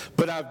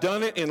 But I've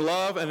done it in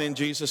love and in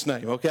Jesus'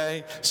 name,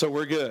 okay? So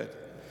we're good.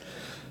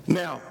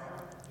 Now,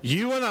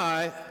 you and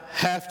I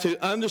have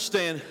to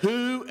understand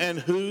who and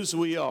whose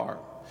we are.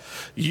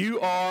 You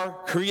are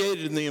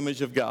created in the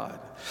image of God.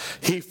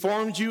 He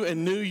formed you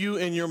and knew you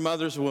in your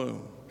mother's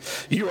womb.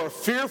 You are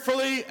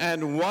fearfully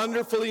and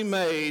wonderfully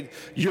made.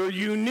 You're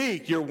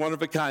unique. You're one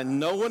of a kind.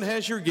 No one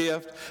has your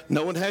gift.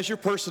 No one has your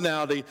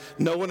personality.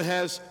 No one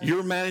has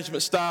your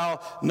management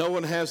style. No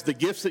one has the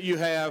gifts that you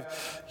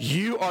have.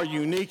 You are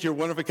unique. You're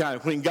one of a kind.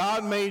 When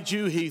God made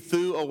you, He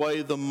threw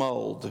away the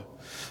mold.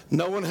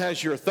 No one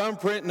has your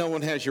thumbprint. No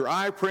one has your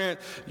eye print.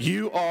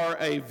 You are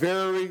a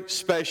very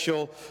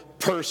special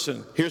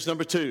person. Here's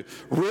number 2.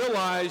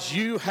 Realize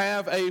you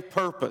have a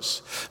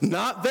purpose.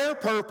 Not their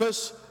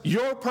purpose,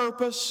 your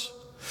purpose.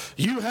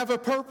 You have a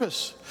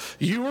purpose.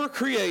 You were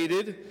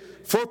created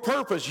for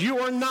purpose. You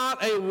are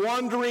not a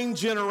wandering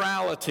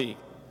generality.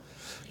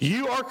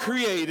 You are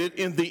created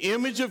in the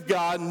image of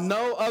God.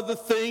 No other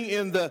thing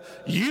in the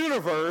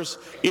universe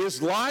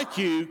is like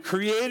you,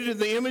 created in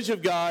the image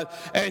of God,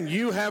 and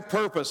you have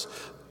purpose.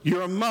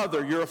 You're a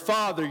mother, you're a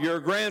father, you're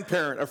a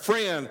grandparent, a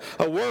friend,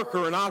 a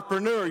worker, an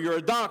entrepreneur, you're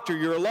a doctor,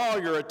 you're a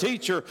lawyer, a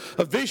teacher,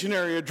 a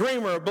visionary, a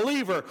dreamer, a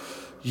believer.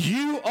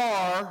 You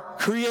are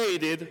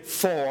created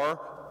for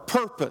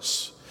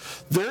purpose.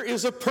 There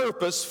is a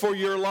purpose for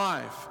your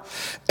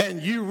life.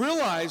 And you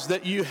realize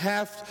that you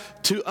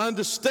have to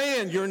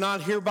understand you're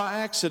not here by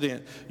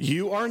accident.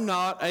 You are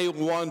not a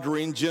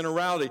wandering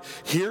generality.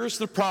 Here's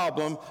the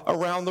problem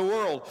around the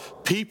world.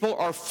 People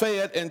are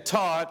fed and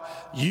taught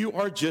you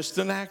are just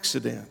an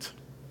accident.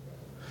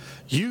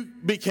 You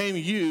became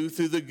you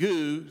through the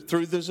goo,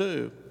 through the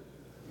zoo.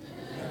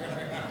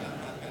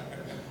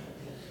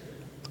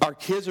 Our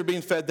kids are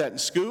being fed that in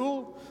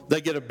school. They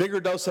get a bigger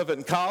dose of it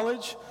in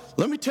college.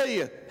 Let me tell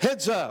you,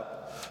 heads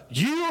up,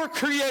 you are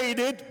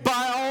created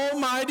by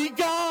Almighty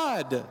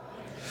God.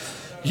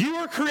 You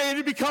are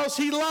created because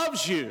He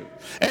loves you,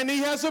 and He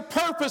has a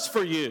purpose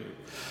for you,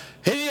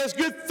 and He has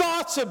good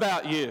thoughts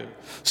about you.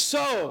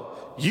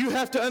 So you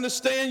have to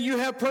understand you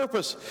have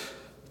purpose.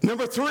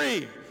 Number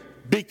 3,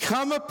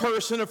 become a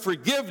person of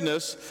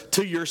forgiveness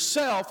to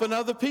yourself and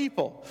other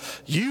people.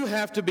 You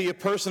have to be a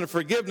person of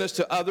forgiveness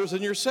to others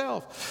and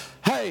yourself.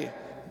 Hey,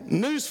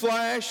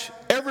 newsflash,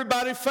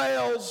 everybody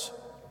fails.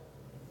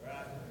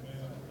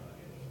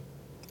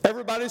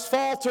 Everybody's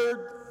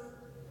faltered.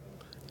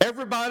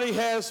 Everybody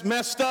has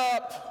messed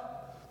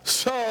up.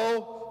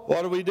 So,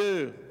 what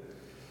do?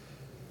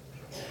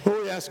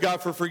 Well, we ask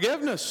God for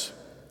forgiveness.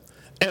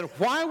 And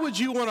why would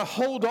you want to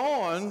hold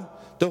on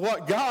to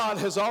what God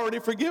has already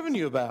forgiven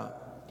you about?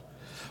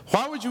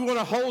 Why would you want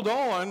to hold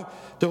on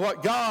to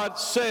what God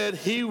said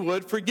He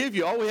would forgive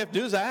you? All we have to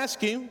do is ask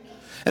Him.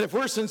 And if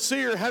we're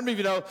sincere, how many of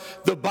you know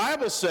the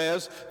Bible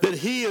says that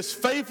He is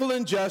faithful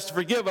and just to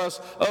forgive us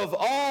of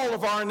all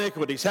of our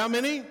iniquities? How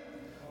many?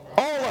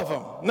 All of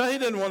them. Now, He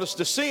doesn't want us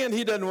to sin.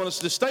 He doesn't want us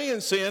to stay in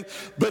sin,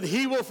 but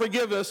He will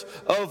forgive us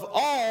of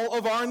all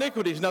of our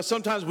iniquities. Now,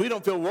 sometimes we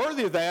don't feel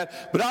worthy of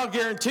that, but I'll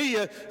guarantee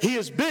you He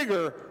is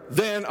bigger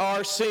than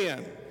our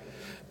sin.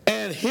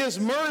 And His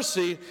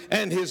mercy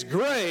and His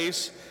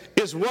grace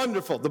is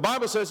wonderful. The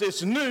Bible says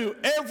it's new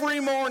every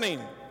morning.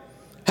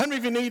 How many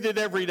of you need it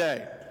every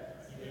day?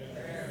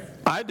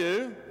 I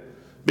do,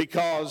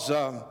 because,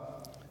 I'm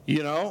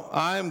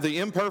the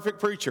imperfect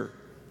preacher.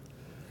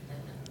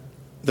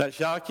 That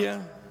shock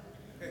you?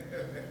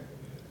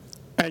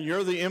 And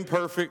you're the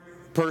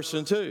imperfect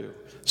person too.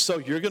 So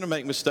you're going to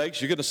make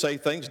mistakes. You're going to say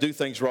things, do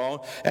things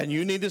wrong, and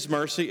you need His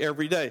mercy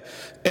every day.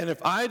 And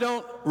if I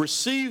don't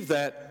receive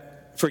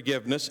that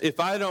forgiveness, if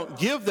I don't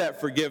give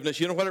that forgiveness,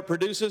 you know what it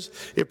produces?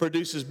 It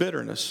produces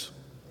bitterness.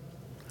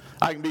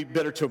 I can be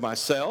bitter to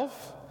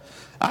myself.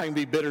 I can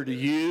be bitter to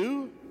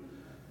you.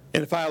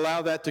 And if I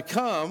allow that to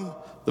come,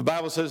 the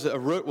Bible says that a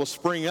root will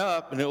spring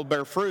up and it will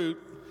bear fruit,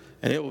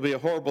 and it will be a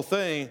horrible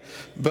thing.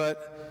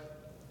 But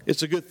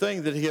it's a good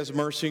thing that He has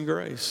mercy and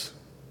grace.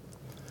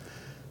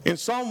 In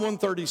Psalm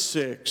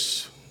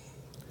 136,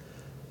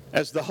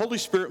 as the Holy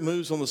Spirit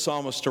moves on the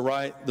psalmist to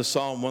write the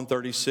Psalm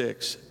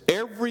 136,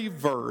 every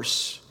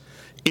verse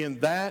in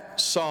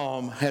that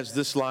psalm has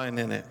this line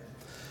in it: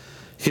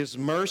 His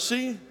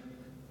mercy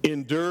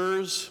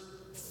endures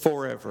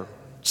forever.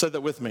 Say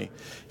that with me.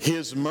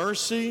 His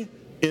mercy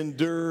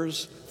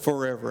endures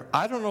forever.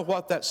 I don't know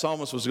what that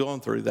psalmist was going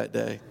through that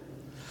day.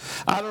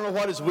 I don't know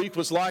what his week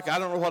was like. I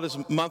don't know what his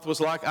month was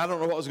like. I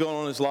don't know what was going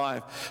on in his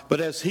life.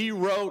 But as he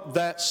wrote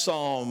that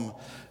psalm,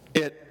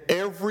 at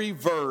every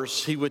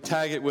verse he would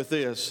tag it with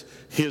this: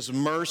 His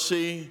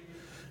mercy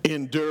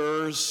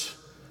endures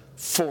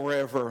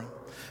forever.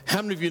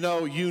 How many of you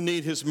know you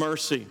need His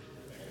mercy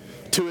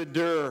to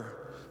endure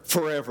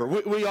forever?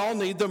 We all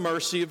need the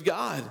mercy of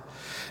God.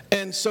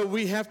 And so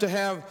we have to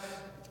have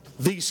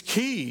these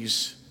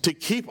keys to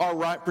keep our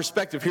right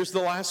perspective. Here's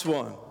the last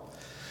one.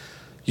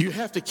 You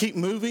have to keep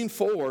moving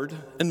forward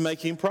and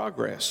making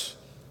progress.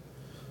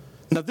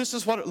 Now, this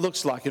is what it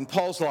looks like in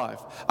Paul's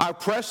life. I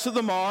press to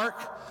the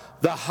mark,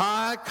 The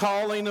high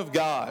calling of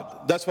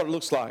God. That's what it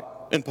looks like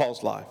in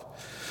Paul's life.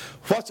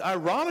 What's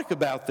ironic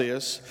about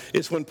this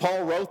is when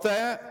Paul wrote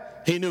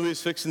that, he knew he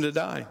was fixing to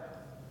die.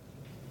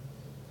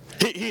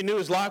 He knew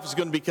his life was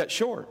going to be cut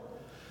short.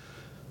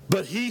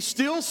 But he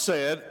still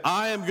said,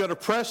 I am going to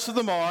press to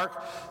the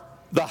mark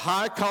the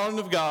high calling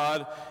of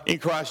God in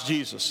Christ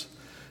Jesus.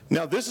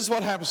 Now, this is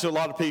what happens to a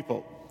lot of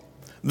people.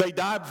 They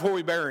die before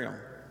we bury them.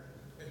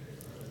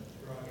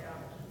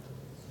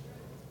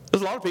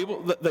 There's a lot of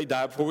people that they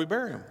die before we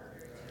bury them.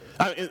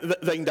 I mean,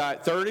 they can die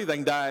at 30, they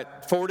can die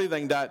at 40, they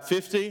can die at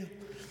 50.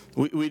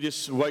 We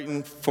just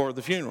waiting for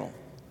the funeral.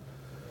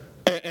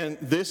 And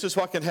this is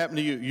what can happen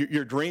to you.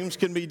 Your dreams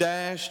can be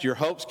dashed. Your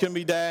hopes can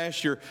be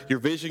dashed. Your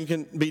vision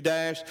can be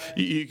dashed.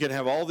 You can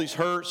have all these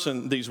hurts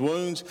and these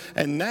wounds.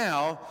 And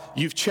now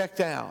you've checked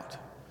out.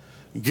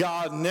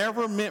 God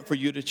never meant for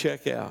you to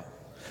check out.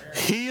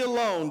 He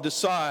alone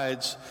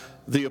decides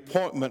the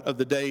appointment of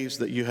the days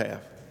that you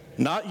have.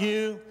 Not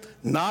you,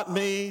 not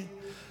me.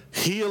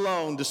 He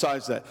alone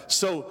decides that.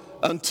 So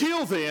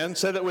until then,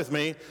 say that with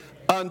me,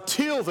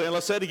 until then,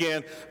 let's say it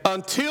again,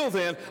 until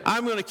then,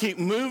 I'm going to keep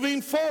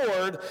moving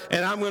forward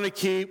and I'm going to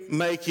keep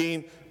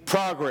making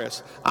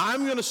progress.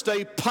 I'm going to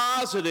stay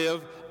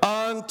positive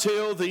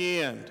until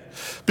the end.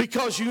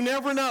 Because you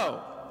never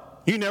know.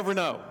 You never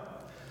know.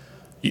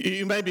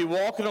 You may be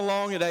walking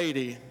along at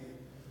 80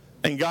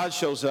 and God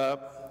shows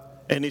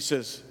up and he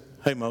says,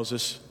 hey,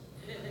 Moses,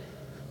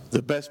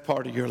 the best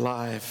part of your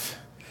life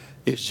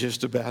is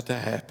just about to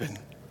happen.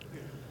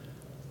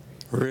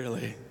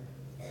 Really?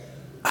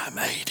 I'm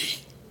 80.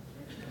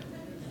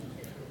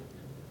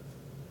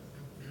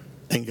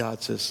 And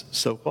God says,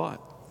 so what?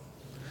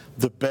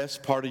 The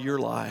best part of your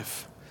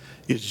life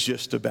is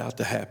just about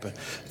to happen.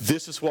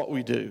 This is what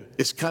we do.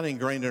 It's kind of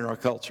ingrained in our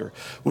culture.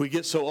 We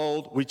get so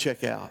old, we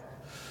check out.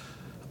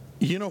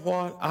 You know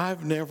what?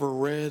 I've never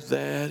read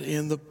that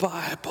in the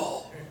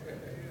Bible.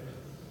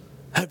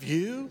 Have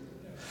you?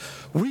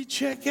 We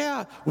check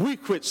out. We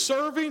quit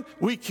serving.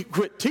 We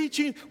quit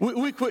teaching.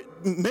 We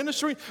quit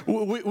ministering.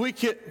 We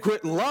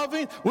quit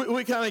loving.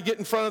 We kind of get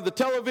in front of the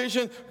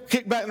television,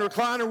 kick back in the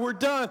recliner. We're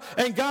done.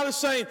 And God is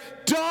saying,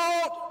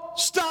 don't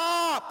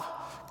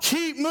stop.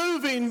 Keep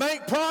moving.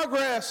 Make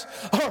progress.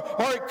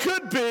 Or it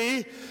could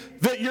be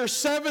that you're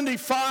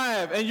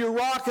 75 and you're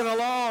rocking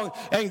along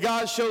and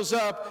God shows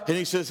up and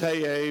he says,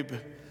 hey, Abe,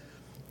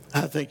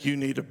 I think you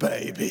need a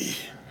baby.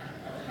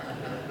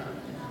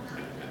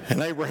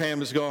 And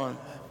Abraham is going,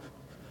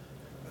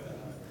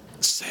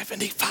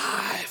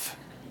 75.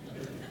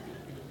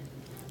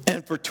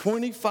 And for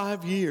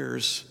 25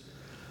 years,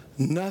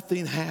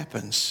 nothing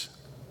happens.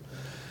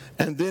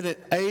 And then at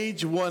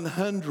age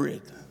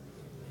 100,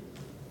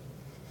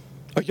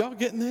 are y'all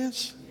getting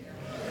this?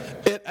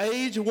 At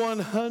age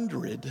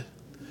 100,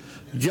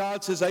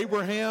 God says,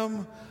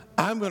 Abraham,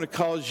 I'm going to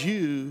cause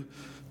you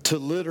to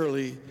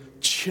literally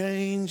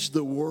change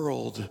the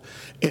world,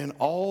 and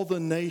all the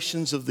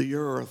nations of the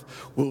earth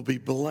will be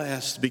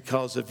blessed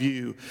because of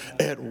you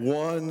at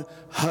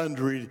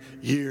 100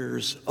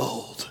 years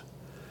old.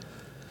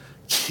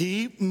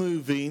 Keep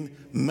moving,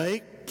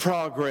 make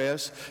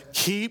progress,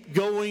 keep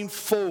going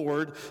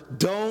forward,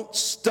 don't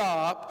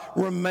stop,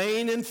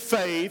 remain in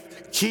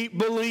faith, keep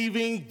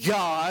believing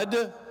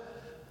God,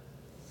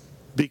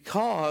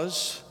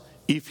 because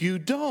if you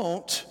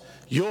don't,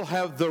 you'll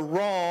have the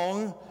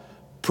wrong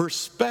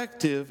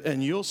perspective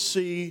and you'll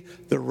see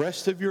the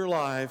rest of your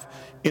life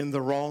in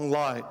the wrong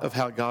light of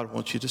how God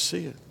wants you to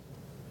see it.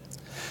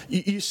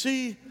 You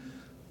see,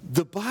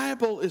 the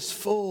Bible is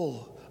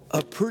full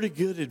of pretty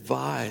good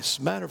advice.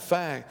 Matter of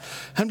fact,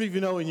 how many of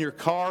you know in your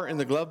car, in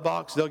the glove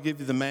box, they'll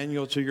give you the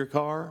manual to your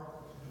car?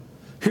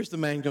 Here's the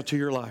manual to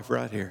your life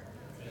right here.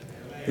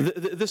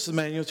 This is the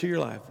manual to your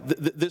life.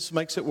 This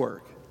makes it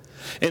work.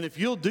 And if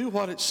you'll do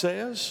what it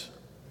says,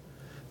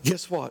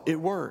 guess what? It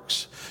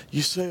works.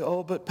 You say,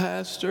 oh, but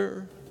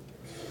Pastor,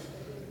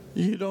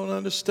 you don't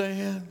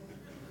understand.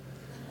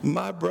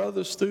 My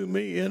brothers threw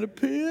me in a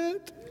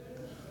pit.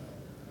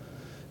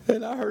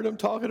 And I heard them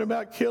talking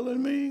about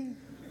killing me.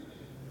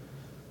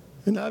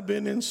 And I've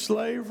been in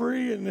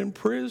slavery and in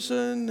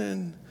prison.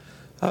 And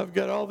I've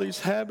got all these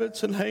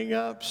habits and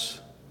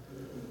hang-ups.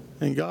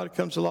 And God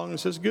comes along and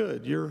says,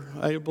 good, you're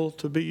able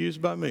to be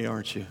used by me,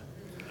 aren't you?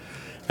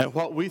 And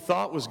what we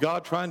thought was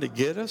God trying to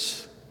get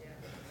us,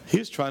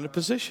 He's trying to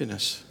position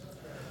us.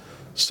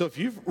 So if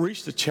you've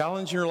reached a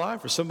challenge in your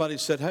life or somebody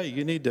said, hey,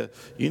 you need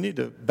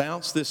to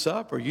bounce this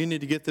up or you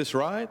need to get this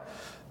right,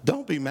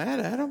 don't be mad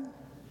at them.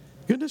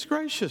 Goodness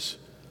gracious.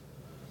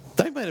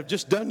 They may have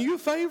just done you a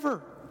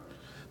favor.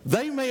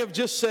 They may have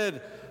just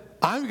said,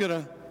 I'm going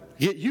to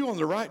get you on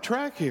the right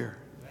track here.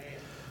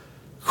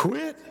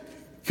 Quit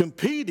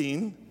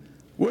competing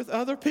with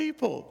other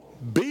people.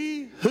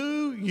 Be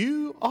who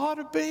you ought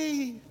to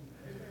be.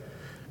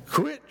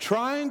 Quit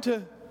trying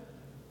to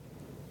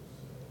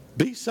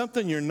be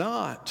something you're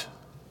not.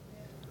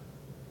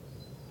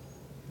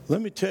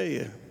 Let me tell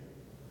you,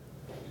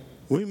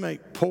 we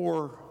make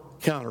poor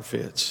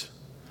counterfeits,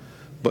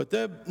 but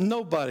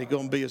nobody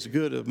going to be as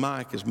good as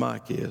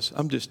Mike is.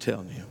 I'm just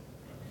telling you.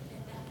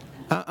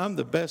 I'm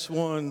the best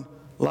one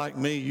like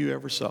me you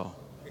ever saw.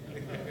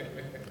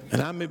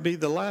 And I may be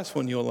the last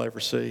one you'll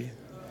ever see,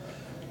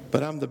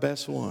 but I'm the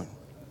best one.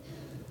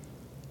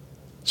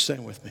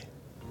 Stand with me.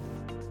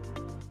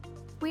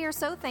 We are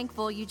so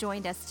thankful you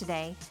joined us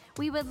today.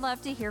 We would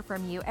love to hear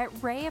from you at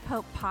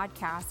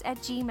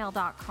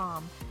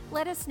rayofhopepodcast@gmail.com.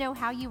 Let us know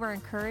how you were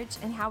encouraged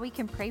and how we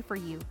can pray for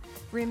you.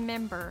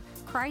 Remember,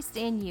 Christ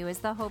in you is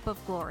the hope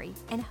of glory,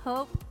 and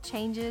hope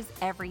changes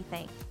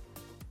everything.